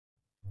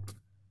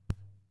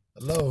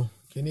Hello,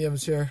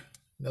 KennyCEvans here.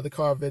 Another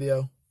car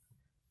video.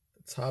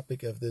 The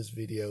topic of this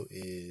video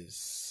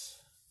is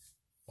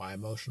why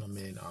emotional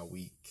men are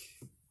weak.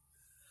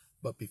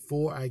 But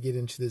before I get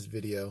into this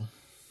video,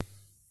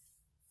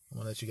 I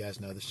want to let you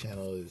guys know this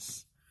channel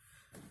is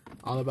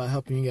all about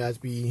helping you guys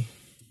be,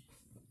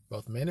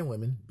 both men and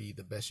women, be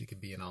the best you can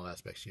be in all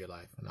aspects of your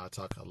life. And I'll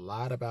talk a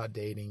lot about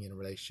dating and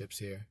relationships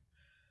here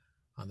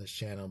on this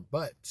channel,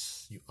 but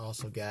you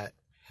also got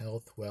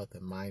health, wealth,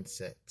 and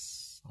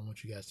mindsets. I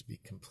want you guys to be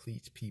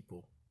complete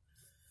people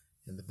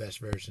and the best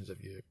versions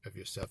of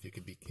yourself you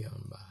can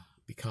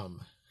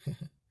become.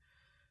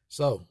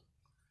 So,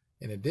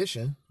 in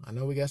addition, I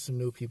know we got some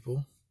new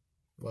people.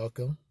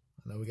 Welcome.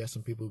 I know we got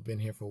some people who've been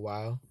here for a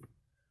while.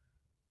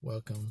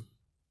 Welcome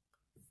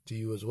to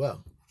you as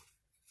well.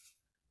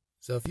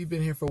 So if you've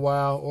been here for a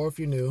while, or if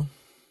you're new,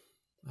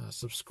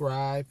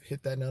 subscribe,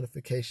 hit that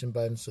notification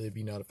button so you'll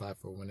be notified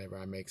for whenever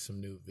I make some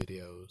new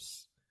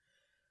videos.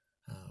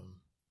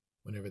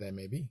 Whenever that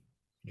may be.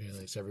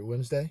 Generally it's every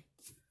Wednesday,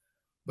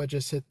 but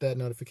just hit that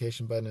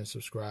notification button and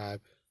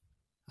subscribe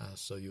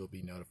so you'll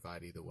be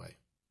notified either way.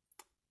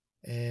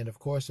 And of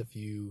course, if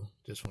you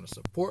just want to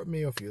support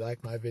me, or if you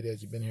like my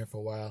videos, you've been here for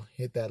a while,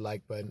 hit that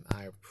like button.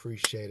 I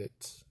appreciate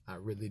it. I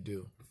really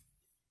do.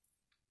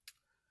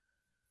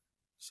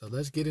 So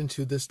let's get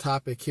into this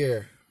topic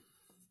here.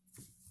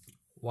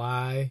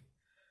 Why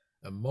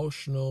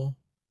emotional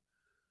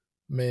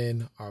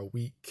men are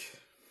weak.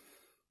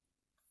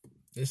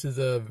 This is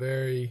a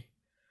very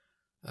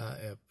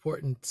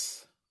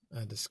important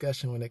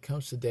discussion when it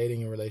comes to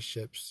dating and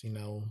relationships. You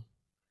know,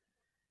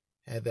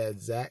 had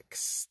that Zach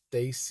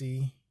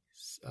Stacy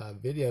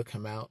video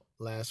come out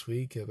last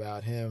week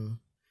about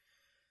him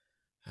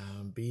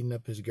beating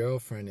up his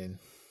girlfriend, and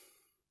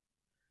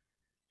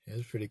it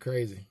was pretty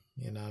crazy.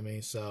 You know what I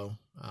mean? So,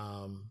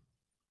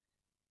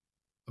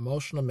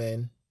 emotional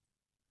men,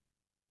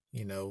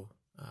 you know,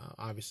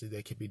 obviously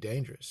they can be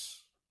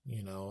dangerous,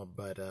 you know,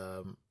 but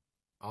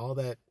all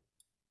that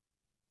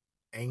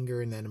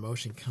anger and that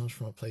emotion comes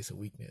from a place of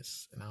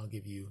weakness. And I'll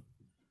give you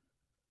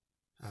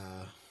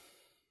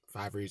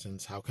 5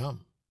 reasons how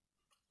come.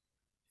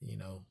 You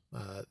know,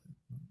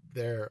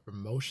 their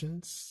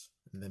emotions,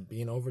 and then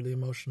being overly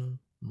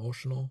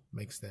emotional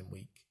makes them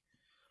weak.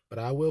 But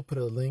I will put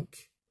a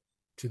link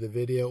to the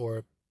video,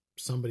 or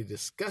somebody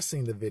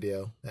discussing the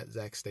video, that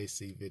Zach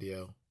Stacy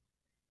video,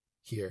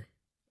 here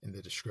in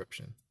the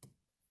description.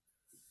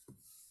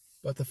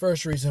 But the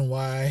first reason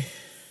why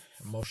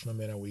emotional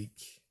men are weak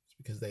is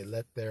because they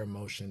let their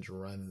emotions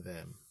run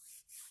them.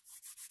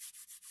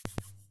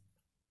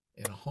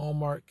 And a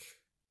hallmark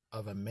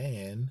of a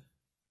man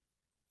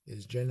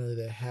is generally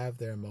they have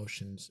their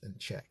emotions in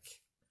check.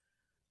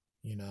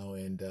 You know,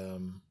 and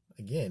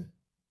again,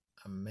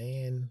 a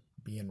man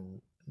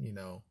being, you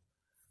know,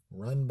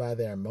 run by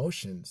their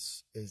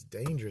emotions is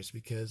dangerous,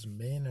 because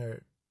men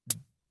are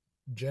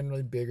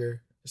generally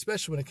bigger,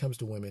 especially when it comes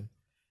to women.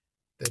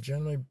 They're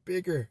generally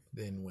bigger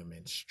than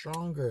women,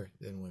 stronger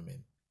than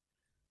women.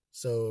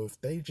 So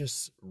if they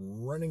just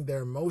running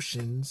their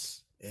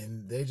emotions,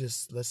 and they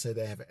just, let's say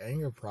they have an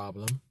anger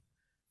problem,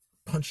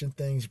 punching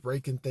things,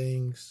 breaking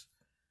things,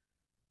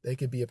 they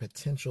could be a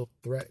potential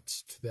threat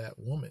to that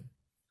woman.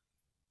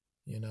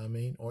 You know what I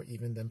mean? Or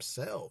even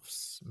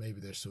themselves. Maybe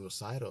they're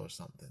suicidal or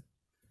something.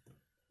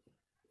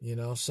 You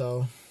know,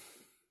 so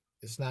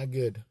it's not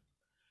good.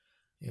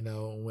 You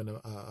know, when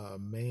a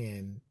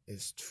man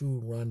is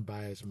too run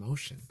by his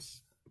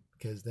emotions,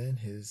 because then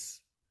his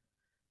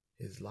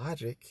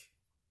logic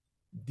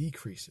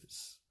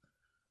decreases,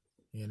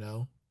 you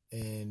know,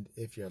 and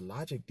if your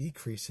logic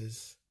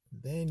decreases,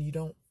 then you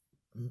don't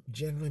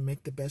generally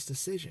make the best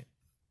decision.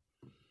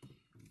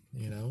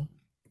 You know,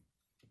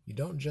 you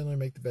don't generally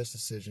make the best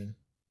decision,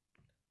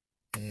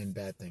 and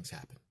bad things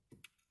happen.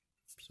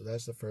 So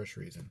that's the first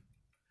reason.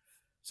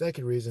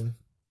 Second reason,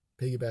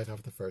 piggyback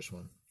off the first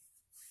one.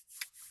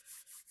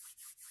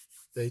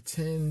 They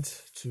tend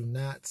to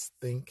not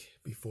think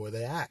before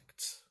they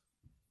act.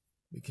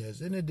 Because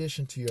in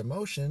addition to your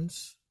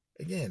emotions,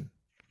 again,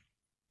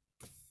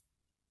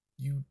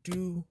 you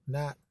do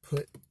not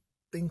put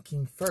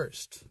thinking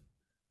first.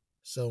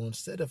 So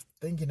instead of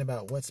thinking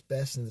about what's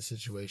best in the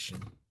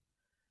situation,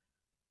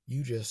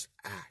 you just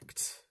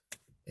act.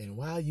 And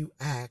while you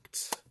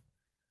act,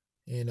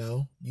 you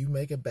know, you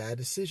make a bad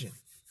decision.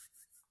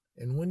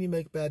 And when you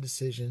make a bad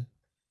decision,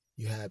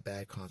 you have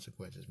bad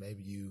consequences.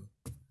 Maybe you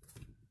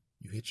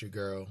hit your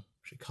girl,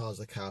 she calls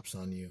the cops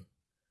on you.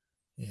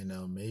 You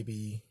know,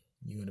 maybe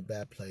you in a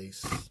bad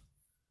place,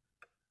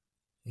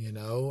 you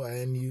know,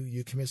 and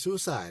you commit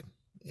suicide.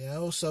 You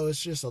know, so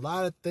it's just a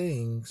lot of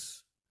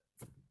things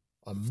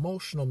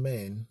emotional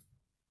men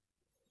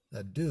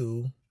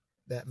do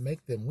that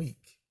make them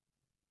weak.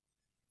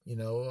 You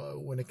know,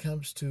 when it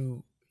comes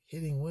to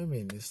hitting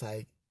women, it's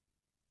like,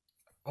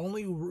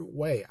 only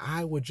way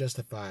I would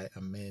justify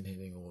a man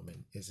hitting a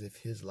woman is if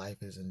his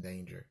life is in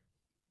danger,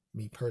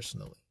 me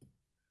personally.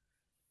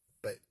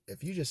 But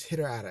if you just hit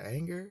her out of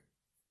anger,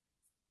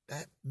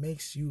 that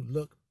makes you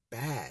look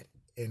bad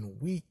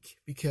and weak,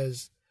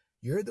 because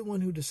you're the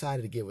one who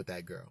decided to get with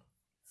that girl.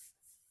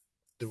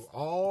 through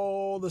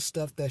all the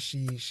stuff that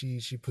she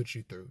put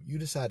you through. You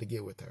decide to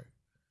get with her.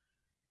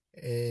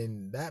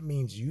 And that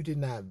means you did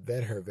not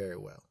vet her very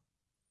well.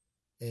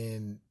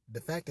 And the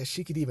fact that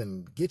she could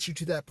even get you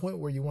to that point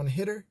where you want to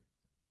hit her,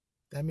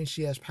 that means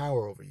she has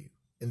power over you.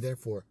 And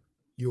therefore,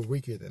 you're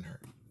weaker than her.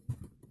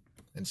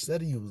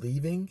 Instead of you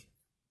leaving,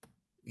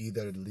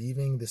 either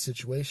leaving the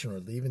situation or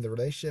leaving the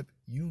relationship,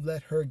 you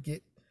let her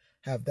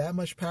have that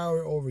much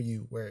power over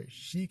you where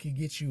she could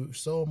get you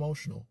so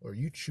emotional, or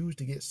you choose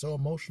to get so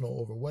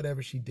emotional over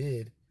whatever she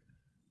did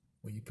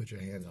when you put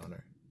your hands on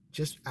her,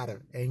 just out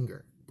of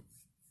anger.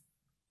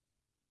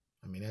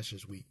 I mean, that's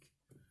just weak.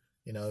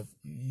 You know,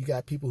 you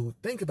got people who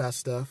think about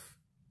stuff,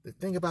 they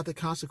think about the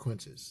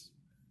consequences.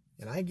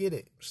 And I get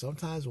it.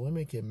 Sometimes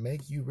women can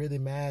make you really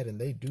mad and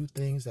they do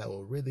things that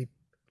will really,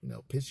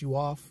 piss you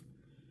off.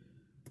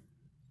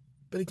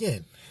 But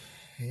again,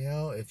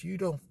 if you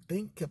don't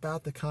think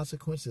about the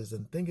consequences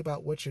and think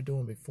about what you're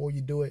doing before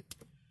you do it,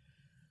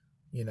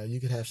 you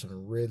could have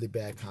some really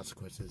bad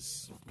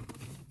consequences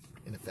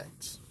in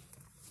effect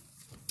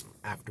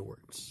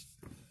afterwards.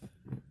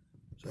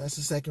 So that's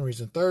the second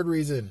reason. Third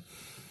reason,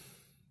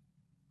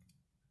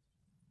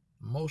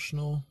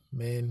 emotional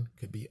men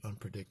could be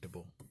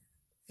unpredictable.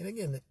 And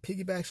again, it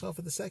piggybacks off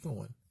of the second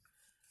one.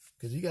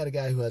 Because you got a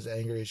guy who has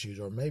anger issues,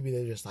 or maybe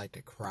they just like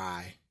to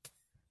cry.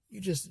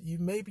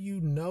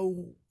 Maybe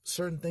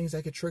certain things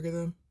that could trigger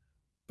them,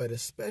 but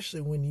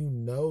especially when you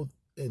know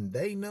and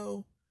they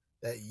know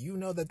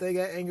that they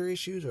got anger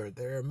issues or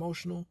they're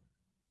emotional,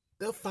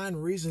 they'll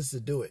find reasons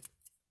to do it.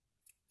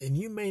 And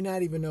you may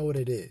not even know what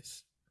it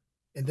is.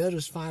 And they'll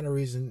just find a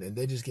reason and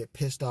they just get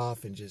pissed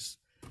off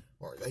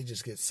or they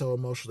just get so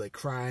emotional, they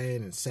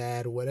crying and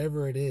sad,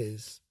 whatever it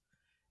is.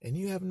 And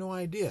you have no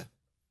idea.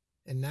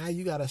 And now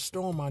you got a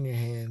storm on your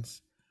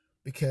hands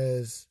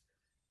because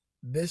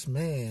this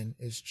man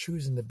is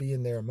choosing to be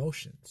in their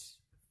emotions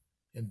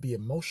and be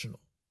emotional.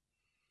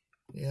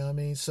 You know what I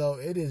mean? So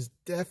it is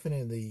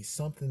definitely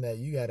something that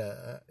you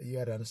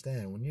gotta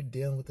understand. When you're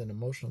dealing with an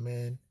emotional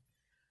man,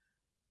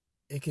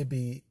 it could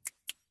be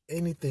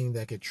anything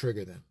that could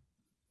trigger them.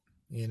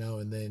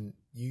 And then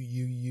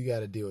you got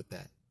to deal with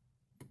that.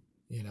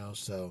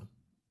 So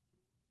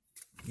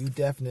you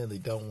definitely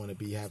don't want to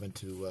be having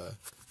to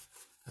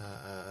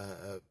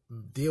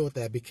deal with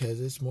that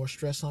because it's more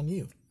stress on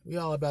you. We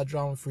all about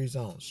drama-free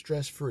zone,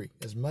 stress-free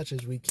as much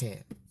as we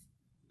can.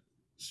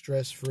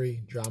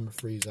 Stress-free,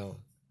 drama-free zone.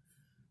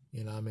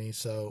 You know what I mean?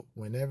 So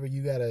whenever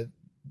you gotta,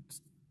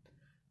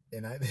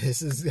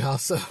 this is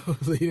also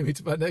leading me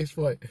to my next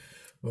point.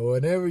 But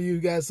whenever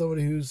you got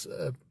somebody who's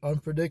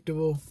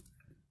unpredictable,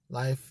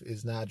 life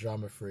is not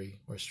drama-free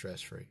or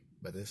stress-free.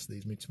 But this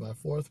leads me to my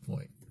fourth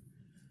point.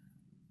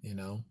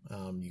 You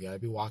got to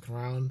be walking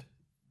around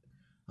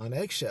on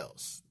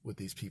eggshells with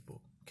these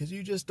people because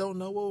you just don't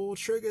know what will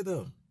trigger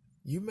them.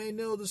 You may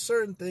know the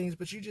certain things,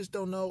 but you just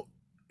don't know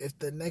if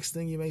the next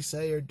thing you may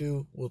say or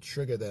do will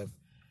trigger them.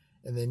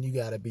 And then you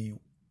got to be,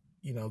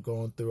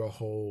 going through a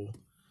whole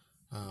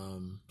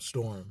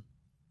storm.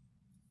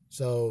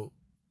 So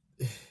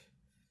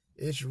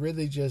it's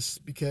really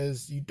just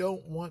because you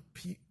don't want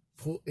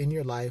people in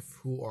your life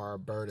who are a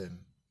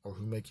burden or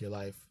who make your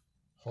life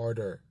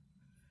harder.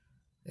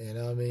 You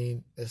know what I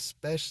mean?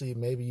 Especially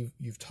maybe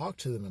you've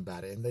talked to them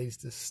about it and they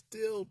just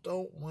still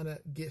don't want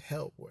to get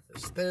help, whether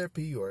it's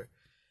therapy or,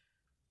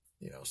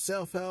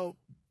 self-help,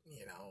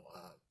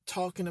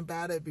 talking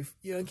about it.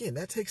 Again,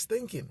 that takes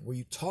thinking where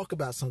you talk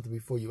about something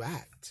before you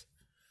act.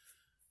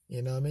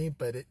 You know what I mean?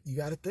 But you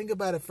got to think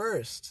about it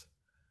first.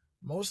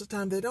 Most of the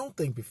time they don't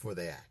think before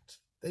they act.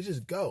 They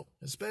just go,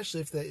 especially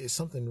if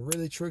something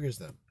really triggers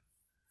them.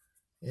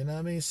 You know what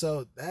I mean?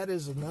 So that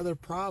is another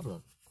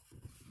problem.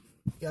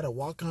 You got to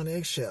walk on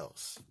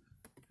eggshells.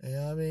 You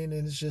know what I mean?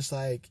 And it's just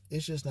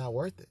not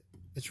worth it.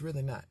 It's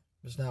really not.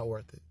 It's not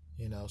worth it,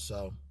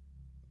 so.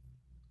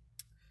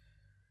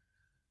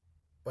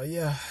 But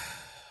yeah,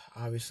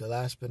 obviously,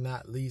 last but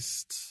not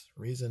least,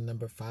 reason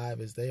number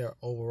 5 is they are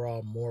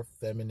overall more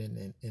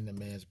feminine in a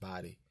man's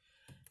body.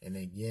 And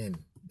again,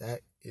 that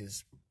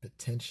is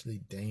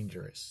potentially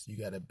dangerous. You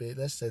got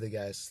let's say the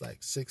guy's like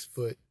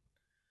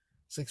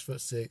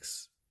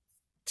 6'6",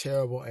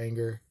 terrible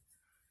anger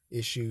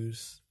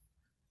issues.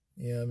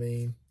 You know what I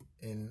mean?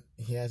 And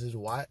he has his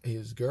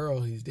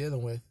girl he's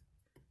dealing with.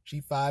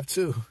 She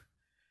 5'2",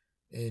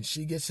 and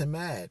she gets him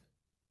mad.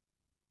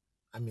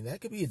 I mean,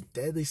 that could be a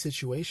deadly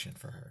situation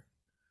for her.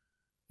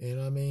 You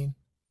know what I mean?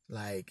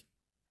 Like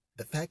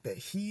the fact that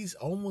he's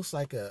almost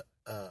like a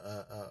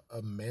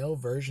male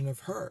version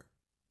of her.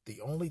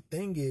 The only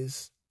thing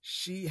is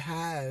she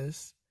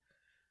has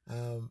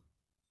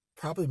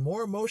probably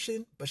more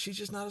emotion, but she's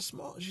just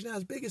she's not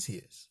as big as he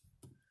is.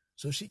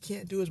 So she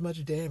can't do as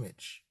much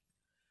damage.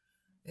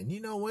 And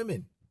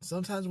women,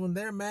 sometimes when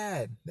they're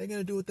mad, they're going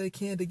to do what they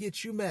can to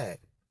get you mad.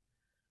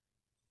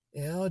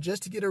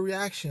 Just to get a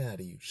reaction out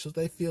of you so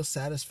they feel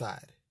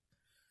satisfied.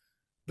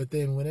 But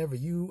then whenever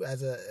you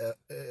as a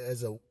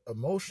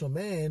emotional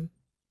man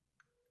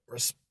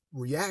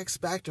reacts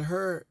back to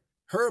her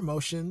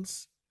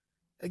emotions,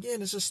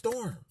 again, it's a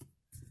storm.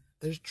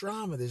 There's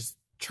drama, there's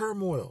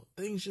turmoil.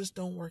 Things just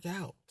don't work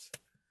out.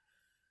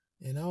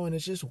 You know, and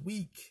it's just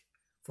weak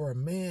for a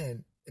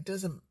man. It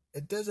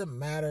doesn't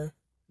matter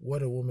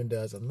what a woman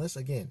does, unless,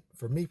 again,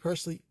 for me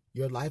personally,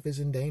 your life is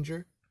in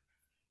danger.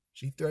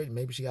 She threatened,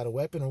 maybe she got a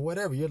weapon or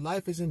whatever. Your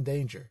life is in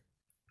danger.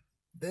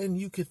 Then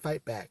you could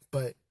fight back.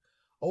 But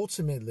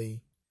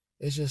ultimately,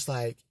 it's just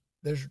like,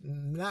 there's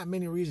not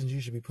many reasons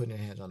you should be putting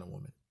your hands on a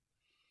woman.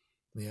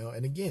 You know,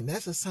 and again,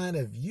 that's a sign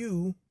of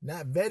you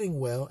not vetting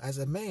well as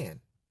a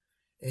man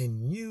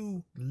and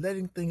you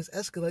letting things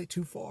escalate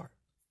too far.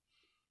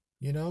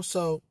 You know,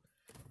 so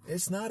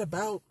it's not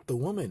about the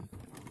woman.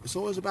 It's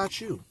always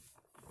about you.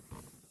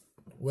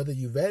 Whether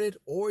you vetted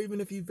or even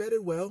if you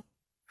vetted well,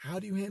 how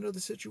do you handle the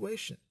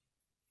situation?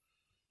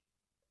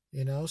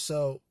 You know,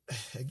 so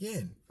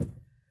again,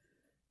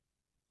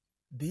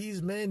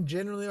 these men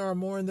generally are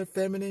more in their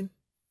feminine,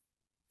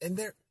 and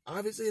they're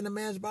obviously in a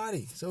man's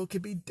body. So it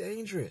could be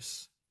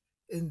dangerous.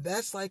 And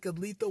that's like a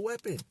lethal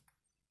weapon.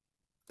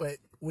 But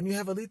when you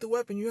have a lethal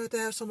weapon, you have to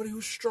have somebody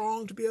who's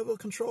strong to be able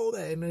to control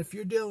that. And if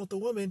you're dealing with a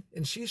woman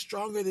and she's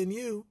stronger than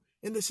you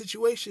in the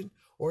situation,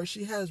 or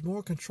she has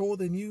more control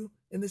than you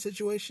in the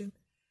situation,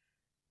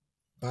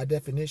 by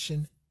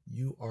definition,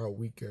 you are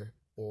weaker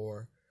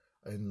or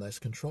in less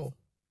control.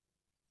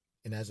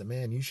 And as a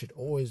man, you should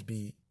always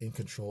be in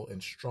control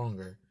and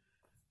stronger,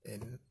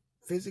 and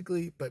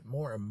physically, but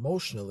more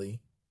emotionally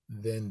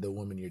than the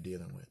woman you're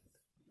dealing with,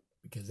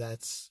 because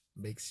that's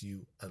makes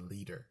you a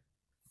leader.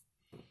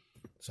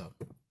 So,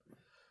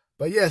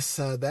 but yes,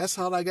 that's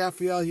all I got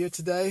for y'all here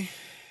today.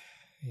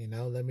 You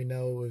know, let me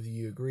know if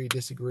you agree,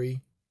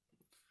 disagree.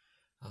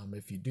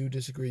 If you do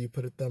disagree, you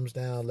put a thumbs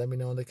down. Let me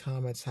know in the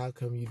comments how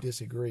come you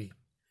disagree,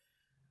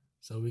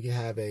 so we can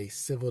have a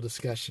civil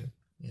discussion.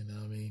 You know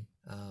what I mean?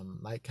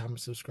 Like, comment,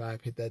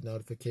 subscribe, hit that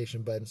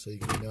notification button so you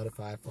can be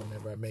notified for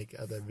whenever I make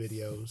other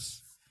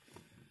videos.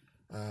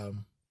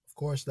 Of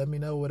course, let me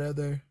know what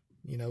other,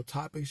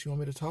 topics you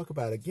want me to talk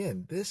about.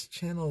 Again, this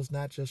channel is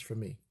not just for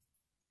me.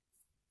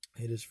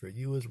 It is for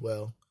you as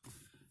well.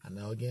 I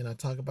know, again, I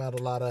talk about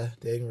a lot of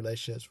dating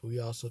relationships, but we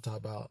also talk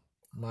about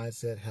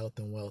mindset, health,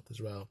 and wealth as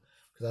well.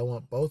 Because I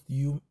want both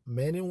you,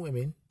 men and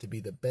women, to be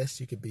the best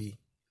you could be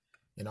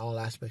in all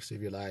aspects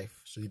of your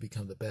life, so you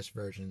become the best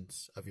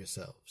versions of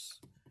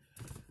yourselves.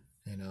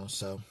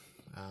 So,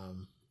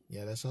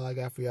 yeah, that's all I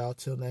got for y'all.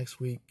 Till next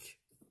week,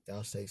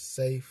 y'all stay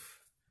safe.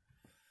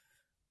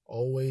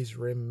 Always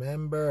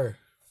remember,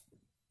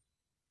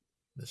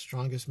 the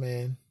strongest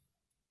man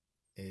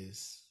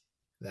is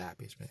the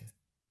happiest man.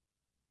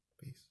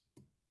 Peace.